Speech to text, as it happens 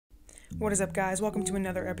What is up, guys? Welcome to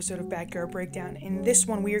another episode of Backyard Breakdown. In this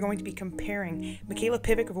one, we are going to be comparing Mikayla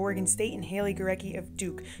Pivec of Oregon State and Gorecki of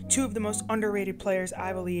Duke, two of the most underrated players,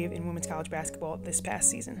 I believe, in women's college basketball this past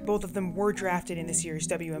season. Both of them were drafted in this year's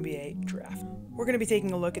WNBA draft. We're going to be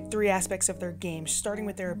taking a look at three aspects of their game, starting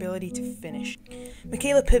with their ability to finish.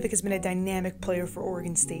 Mikayla Pivec has been a dynamic player for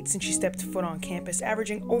Oregon State since she stepped foot on campus,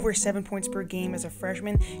 averaging over 7 points per game as a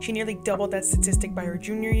freshman. She nearly doubled that statistic by her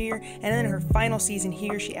junior year, and then in her final season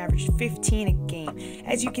here, she averaged 15 a game.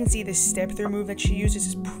 As you can see, this step-through move that she uses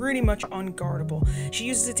is pretty much unguardable. She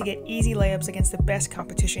uses it to get easy layups against the best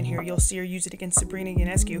competition here. You'll see her use it against Sabrina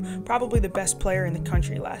Ionescu, probably the best player in the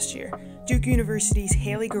country last year. Duke University's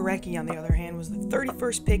Gorecki, on the other hand, was the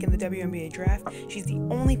 31st pick in the WNBA draft. She's the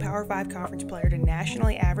only Power 5 conference player to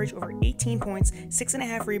nationally average over 18 points,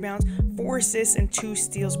 6.5 rebounds, 4 assists, and 2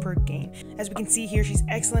 steals per game. As we can see here, she's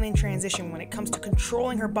excellent in transition when it comes to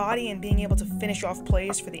controlling her body and being able to finish off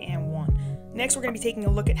plays for the and one. Next, we're going to be taking a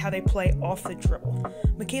look at how they play off the dribble.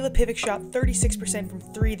 Mikayla Pivec shot 36% from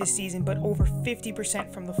 3 this season, but over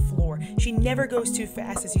 50% from the floor. She never goes too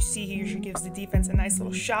fast. As you see here, she gives the defense a nice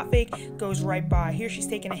little shot fake, goes right by. Here she's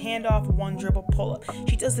taking a handoff, one dribble pull-up.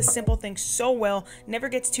 She does the simple things so well, never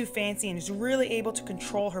gets too fancy, and is really able to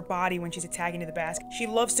control her body when she's attacking to the basket. She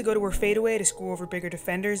loves to go to her fadeaway to score over bigger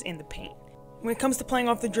defenders in the paint. When it comes to playing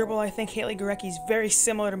off the dribble, I think Gorecki is very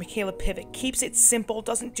similar to Mikayla Pivec. Keeps it simple,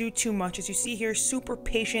 doesn't do too much. As you see here, super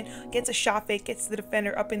patient, gets a shot fake, gets the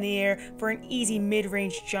defender up in the air for an easy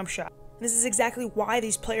mid-range jump shot. This is exactly why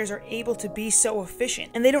these players are able to be so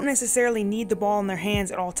efficient, and they don't necessarily need the ball in their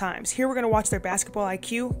hands at all times. Here we're going to watch their basketball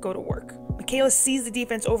IQ go to work. Mikayla sees the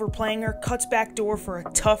defense overplaying her, cuts back door for a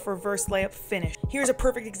tough reverse layup finish. Here's a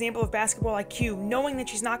perfect example of basketball IQ. Knowing that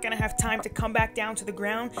she's not going to have time to come back down to the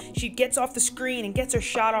ground, she gets off the screen and gets her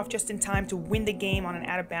shot off just in time to win the game on an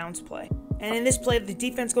out-of-bounds play. And in this play, the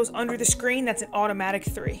defense goes under the screen. That's an automatic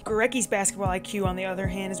 3. Gorecki's basketball IQ, on the other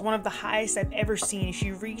hand, is one of the highest I've ever seen.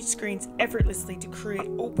 She reads screens effortlessly to create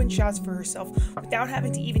open shots for herself without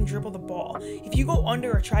having to even dribble the ball. If you go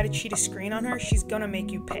under or try to cheat a screen on her, she's gonna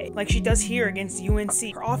make you pay, like she does here against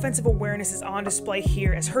UNC. Her offensive awareness is on display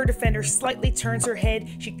here. As her defender slightly turns her head,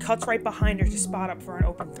 she cuts right behind her to spot up for an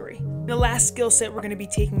open 3. The last skill set we're going to be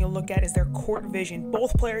taking a look at is their court vision.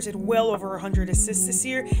 Both players had well over 100 assists this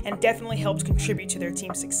year and definitely helped contribute to their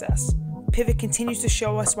team's success. Pivec continues to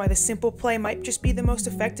show us why the simple play might just be the most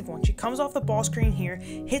effective one. She comes off the ball screen here,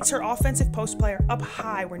 hits her offensive post player up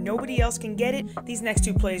high where nobody else can get it. These next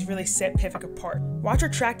two plays really set Pivec apart. Watch her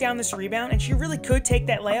track down this rebound, and she really could take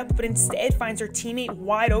that layup, but instead finds her teammate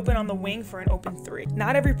wide open on the wing for an open 3.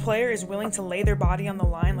 Not every player is willing to lay their body on the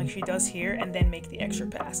line like she does here and then make the extra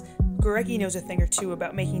pass. Gorecki knows a thing or two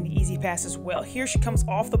about making the easy pass as well. Here she comes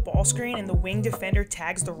off the ball screen and the wing defender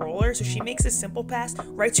tags the roller, so she makes a simple pass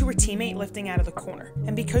right to her teammate lifting out of the corner.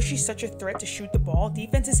 And because she's such a threat to shoot the ball,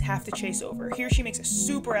 defenses have to chase over. Here she makes a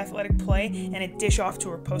super athletic play and a dish off to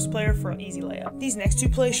her post player for an easy layup. These next two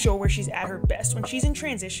plays show where she's at her best. When she's in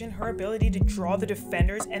transition, her ability to draw the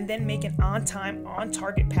defenders and then make an on-time,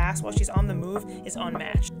 on-target pass while she's on the move is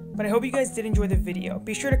unmatched. But I hope you guys did enjoy the video.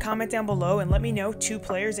 Be sure to comment down below and let me know 2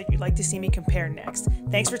 players that you'd like to see me compare next.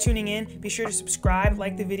 Thanks for tuning in. Be sure to subscribe,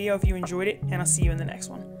 like the video if you enjoyed it, and I'll see you in the next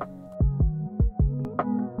one.